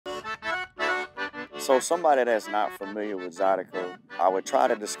So somebody that's not familiar with Zydeco, I would try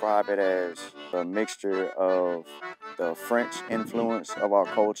to describe it as a mixture of the French influence of our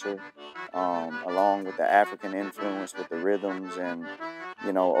culture, along with the African influence with the rhythms. And,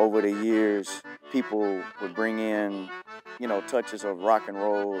 over the years, people would bring in, touches of rock and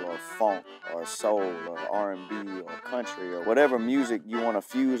roll or funk or soul or R&B or country or whatever music you want to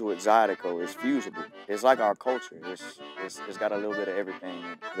fuse with Zydeco is fusible. It's like our culture. It's got a little bit of everything.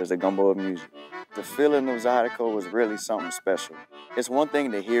 There's a gumbo of music. The feeling of Zydeco was really something special. It's one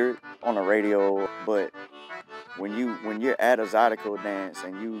thing to hear it on the radio, but when you're at a Zydeco dance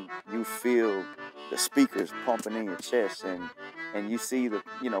and you feel the speakers pumping in your chest and you see the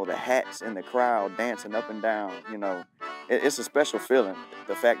hats in the crowd dancing up and down, it's a special feeling.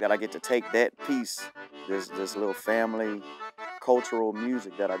 The fact that I get to take that piece, this little family cultural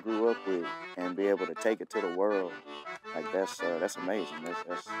music that I grew up with, and be able to take it to the world, like that's amazing.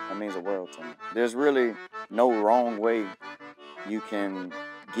 That means the world to me. There's really no wrong way you can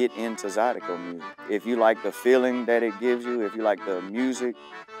get into Zydeco music. If you like the feeling that it gives you, if you like the music,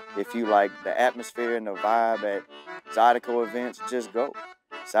 if you like the atmosphere and the vibe at Zydeco events, just go.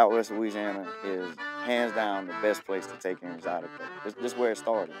 Southwest Louisiana is hands down the best place to take in Zydeco. This is where it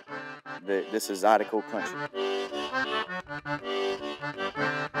started. This is Zydeco country.